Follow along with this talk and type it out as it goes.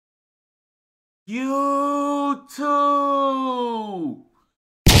YouTube.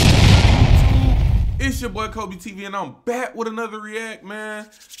 It's your boy Kobe TV, and I'm back with another react, man.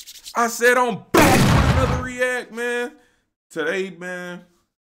 I said I'm back with another react, man. Today, man,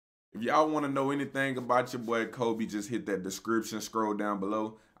 if y'all want to know anything about your boy Kobe, just hit that description, scroll down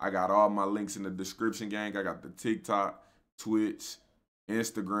below. I got all my links in the description, gang. I got the TikTok, Twitch,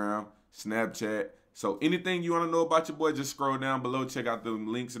 Instagram, Snapchat. So anything you want to know about your boy, just scroll down below. Check out the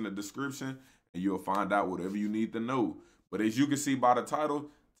links in the description, and you'll find out whatever you need to know. But as you can see by the title,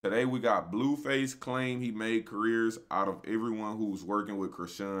 today we got Blueface claim he made careers out of everyone who's working with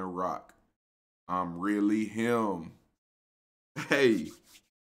Chrisean Rock. I'm really him. Hey,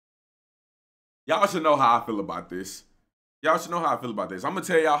 y'all should know how I feel about this. Y'all should know how I feel about this. I'm going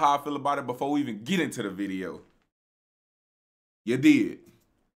to tell y'all how I feel about it before we even get into the video. You did.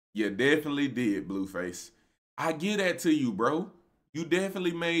 You definitely did, Blueface. I give that to you, bro. You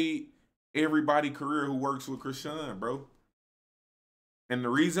definitely made everybody career who works with Chrisean, bro. And the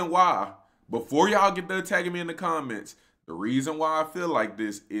reason why, before y'all get to attacking me in the comments, the reason why I feel like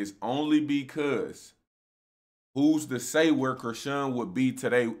this is only because who's to say where Chrisean would be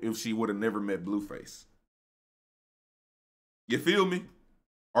today if she would have never met Blueface? You feel me?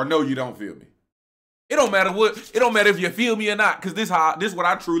 Or no, you don't feel me? It don't matter if you feel me or not, because this is what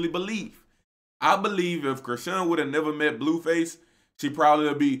I truly believe. I believe if Chrisean would have never met Blueface, she probably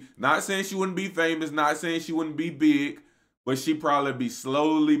would be, not saying she wouldn't be famous, not saying she wouldn't be big, but she probably be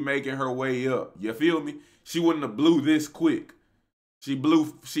slowly making her way up. You feel me? She wouldn't have blew this quick. She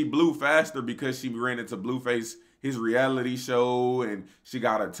blew faster because she ran into Blueface, his reality show, and she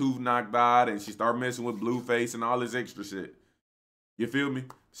got her tooth knocked out, and she started messing with Blueface and all this extra shit. You feel me?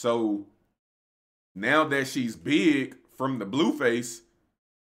 So now that she's big from the Blueface,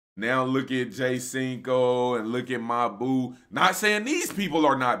 now look at JAYCINCO and look at LILMABU. Not saying these people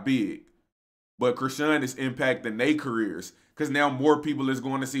are not big, but Chrisean is impacting their careers because now more people is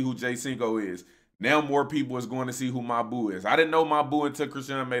going to see who JAYCINCO is. Now more people is going to see who LILMABU is. I didn't know LILMABU until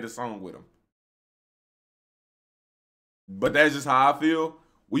Chrisean made a song with him. But that's just how I feel.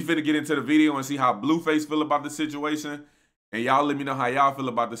 We finna get into the video and see how Blueface feel about the situation. And y'all let me know how y'all feel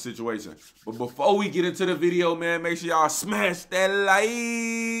about the situation. But before we get into the video, man, make sure y'all smash that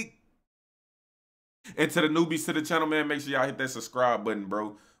like. And to the newbies to the channel, man, make sure y'all hit that subscribe button,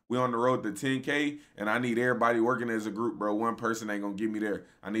 bro. We on the road to 10K, and I need everybody working as a group, bro. One person ain't gonna get me there.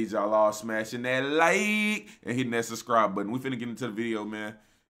 I need y'all all smashing that like and hitting that subscribe button. We finna get into the video, man,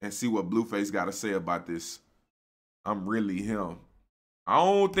 and see what Blueface got to say about this. I'm really him. I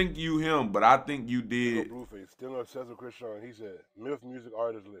don't think you him, but I think you did. Blueface, still obsessed with Chrisean. He said, Myth Music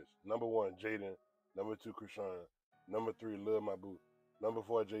Artist List. Number 1, Jaden. Number 2, Chrisean. Number 3, LILMABU. Number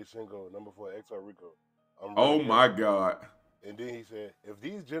 4, JAYCINCO. Number 4, XR Rico. Oh my God. And then he said, if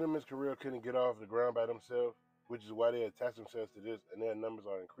these gentlemen's career couldn't get off the ground by themselves, which is why they attach themselves to this, and their numbers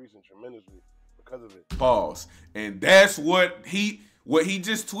are increasing tremendously because of it. Pause. And that's what he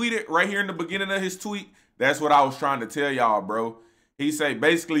just tweeted right here in the beginning of his tweet. That's what I was trying to tell y'all, bro. He's saying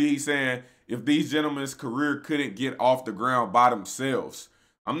if these gentlemen's career couldn't get off the ground by themselves.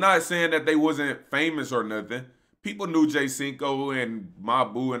 I'm not saying that they wasn't famous or nothing. People knew JAYCINCO and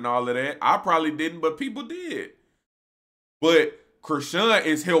LILMABU and all of that. I probably didn't, but people did. But Chrisean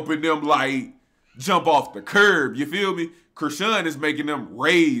is helping them like jump off the curb. You feel me? Chrisean is making them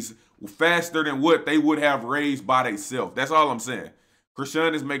raise faster than what they would have raised by themselves. That's all I'm saying.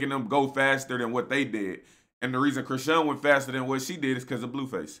 Chrisean is making them go faster than what they did. And the reason Chrisean went faster than what she did is because of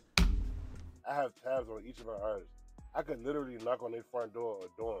Blueface. I have tabs on each of our artists. I could literally knock on their front door or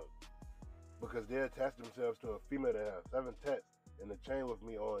dorm because they attach themselves to a female that has 7 texts and a chain with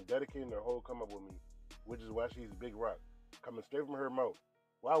me on, dedicating their whole come up with me, which is why she's Big Rock. Coming straight from her mouth.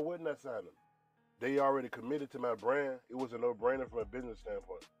 Why wouldn't I sign them? They already committed to my brand. It was a no-brainer from a business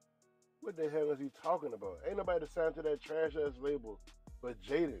standpoint. What the hell is he talking about? Ain't nobody signed to that trash-ass label but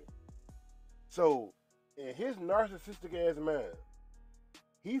Jaden. So, in his narcissistic ass mind,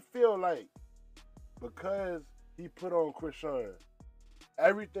 he feel like because he put on Chrisean,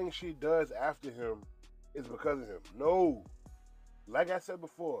 everything she does after him is because of him. No. Like I said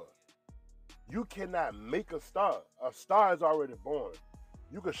before, you cannot make a star. A star is already born.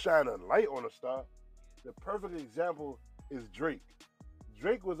 You can shine a light on a star. The perfect example is Drake.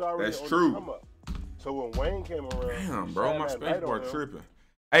 Drake was already on the come up. So when Wayne came around, damn, bro, my space bar tripping.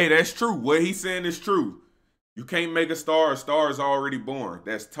 Hey, that's true. What he's saying is true. You can't make a star is already born.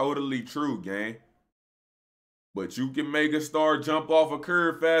 That's totally true, gang. But you can make a star jump off a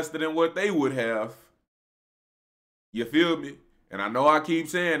curve faster than what they would have. You feel me? And I know I keep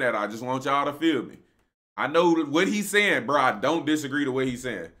saying that. I just want y'all to feel me. I know what he's saying, bro. I don't disagree the way he's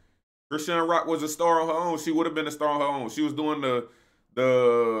saying. Chrisean Rock was a star on her own, she would have been a star on her own. She was doing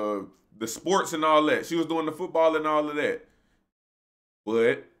the sports and all that. She was doing the football and all of that.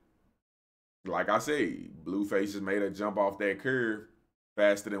 But like I say, Blueface just made her jump off that curve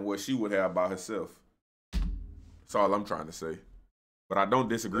faster than what she would have by herself. That's all I'm trying to say. But I don't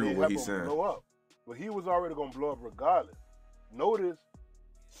disagree with what he's saying. Blow up. But he was already gonna blow up regardless. Notice,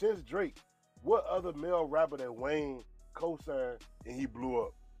 since Drake, what other male rapper that Wayne co-signed and he blew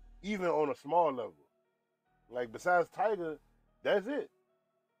up, even on a small level? Like besides Tiger, that's it.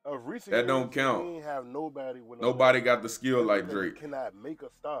 Of recent that years, don't count. We ain't have nobody with nobody got the skill like Drake. You cannot make a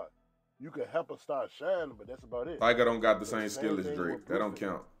star. You can help a star shine, but that's about it. Tiger don't got the same skill as Drake. That don't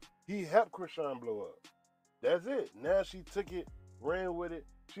count. He helped Chrisean blow up. That's it. Now she took it, ran with it.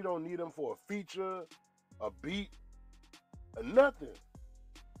 She don't need him for a feature, a beat, or nothing.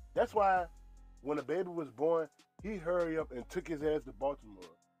 That's why when the baby was born, he hurried up and took his ass to Baltimore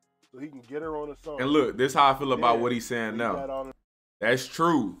so he can get her on a song. And look, this is how I feel about what he's saying now. That's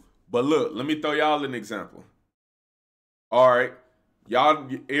true. But look, let me throw y'all an example. All right. Y'all,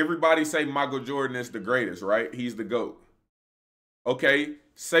 everybody say Michael Jordan is the greatest, right? He's the GOAT. Okay.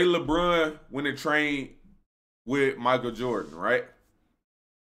 Say LeBron went and trained with Michael Jordan, right?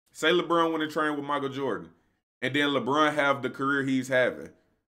 Say LeBron went and trained with Michael Jordan. And then LeBron have the career he's having.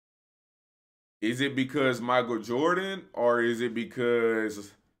 Is it because Michael Jordan or is it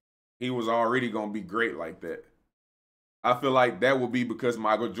because he was already going to be great like that? I feel like that would be because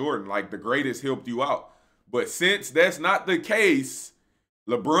Michael Jordan, like the greatest, helped you out. But since that's not the case,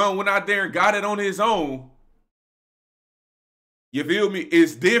 LeBron went out there and got it on his own. You feel me?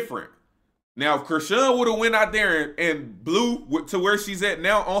 It's different. Now, if Chrisean would have went out there and blew to where she's at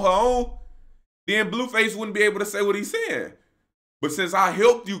now on her own, then Blueface wouldn't be able to say what he's saying. But since I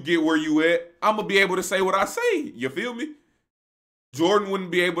helped you get where you at, I'm going to be able to say what I say. You feel me? Jordan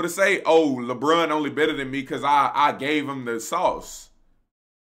wouldn't be able to say, oh, LeBron only better than me because I gave him the sauce.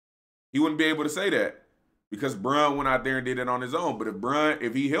 He wouldn't be able to say that because Bron went out there and did it on his own. But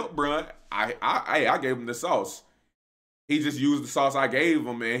if he helped Bron, I gave him the sauce. He just used the sauce I gave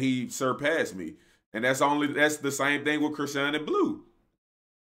him and he surpassed me. And that's the same thing with Chrisean and Blue.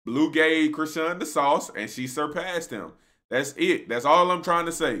 Blue gave Chrisean the sauce and she surpassed him. That's it. That's all I'm trying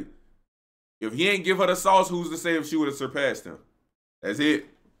to say. If he ain't give her the sauce, who's to say if she would have surpassed him? That's it.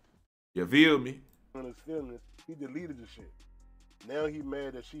 You feel me? On his feelings, he deleted the shit. Now he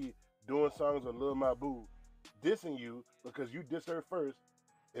mad that she doing songs on LILMABU, dissing you because you dissed her first,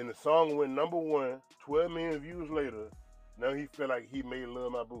 and the song went #1, 12 million views later. Now he feel like he made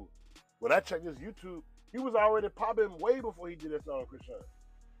LILMABU. When I checked his YouTube, he was already popping way before he did that song, Chrisean.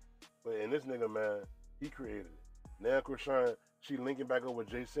 But in this nigga, man, he created it. Now Chrisean, she linking back up with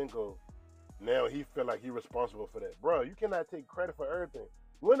JAYCINCO. Now he feel like he responsible for that. Bro, you cannot take credit for everything.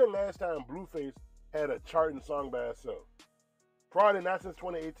 When the last time Blueface had a charting song by herself? Probably not since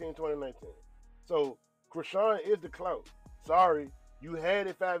 2018, 2019. So Chrisean is the clout. Sorry, you had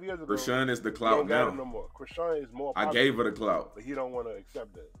it 5 years ago. Chrisean is the clout now. No more. Chrisean is more popular. I gave her the clout. But he don't want to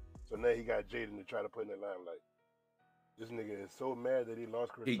accept that. So now he got Jaden to try to put in the limelight. This nigga is so mad that he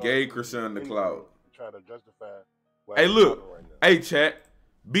lost Chrisean. He gave Chrisean the clout. Trying to justify. Hey, look. Right, hey, chat.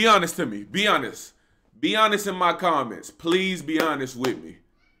 Be honest to me. Be honest. Be honest in my comments. Please be honest with me.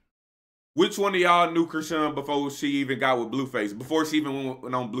 Which one of y'all knew Chrisean before she even got with Blueface? Before she even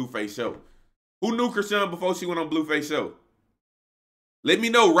went on Blueface show? Who knew Chrisean before she went on Blueface show? Let me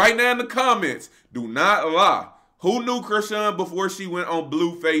know right now in the comments. Do not lie. Who knew Chrisean before she went on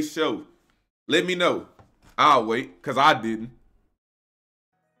Blueface show? Let me know. I'll wait, because I didn't.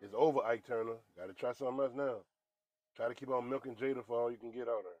 It's over, Ike Turner. Got to try something else now. Try to keep on milking Jada for all you can get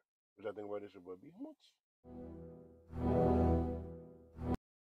out of her. Which I think about this shit, but be much.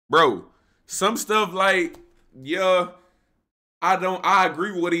 Bro, some stuff like, yeah, I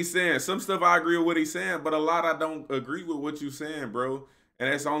agree with what he's saying. Some stuff I agree with what he's saying, but a lot I don't agree with what you're saying, bro.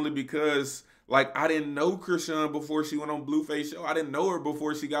 And that's only because, like, I didn't know Chrisean before she went on Blueface show. I didn't know her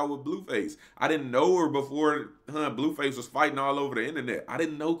before she got with Blueface. I didn't know her before Blueface was fighting all over the internet. I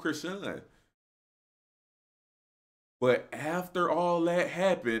didn't know Chrisean. But after all that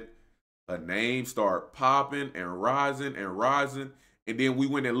happened, her name started popping and rising and rising. And then we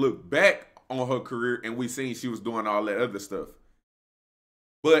went and looked back on her career and we seen she was doing all that other stuff.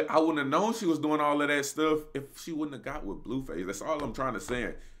 But I wouldn't have known she was doing all of that stuff if she wouldn't have got with Blueface. That's all I'm trying to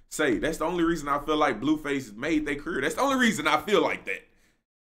say. That's the only reason I feel like Blueface made their career. That's the only reason I feel like that.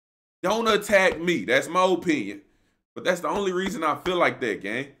 Don't attack me. That's my opinion. But that's the only reason I feel like that,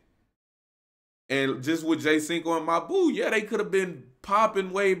 gang. And just with JAYCINCO and my boo, yeah, they could have been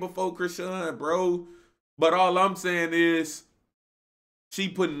popping way before Chrisean, bro. But all I'm saying is, she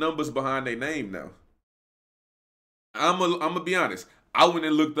putting numbers behind their name now. I'm gonna be honest. I went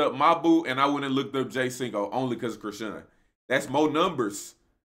and looked up LILMABU and I went and looked up JAYCINCO only because of Chrisean. That's more numbers.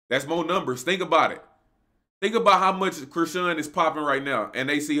 That's more numbers. Think about it. Think about how much Chrisean is popping right now, and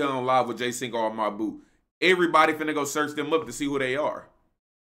they see her on live with JAYCINCO or LILMABU. Everybody finna go search them up to see who they are.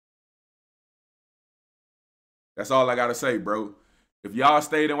 That's all I gotta say, bro. If y'all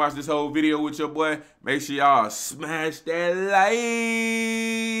stayed and watched this whole video with your boy, make sure y'all smash that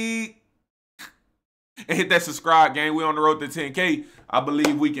like and hit that subscribe, gang. We on the road to 10K. I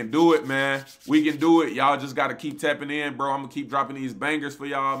believe we can do it, man. We can do it. Y'all just got to keep tapping in, bro. I'm going to keep dropping these bangers for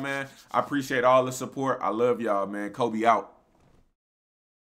y'all, man. I appreciate all the support. I love y'all, man. Kobe out.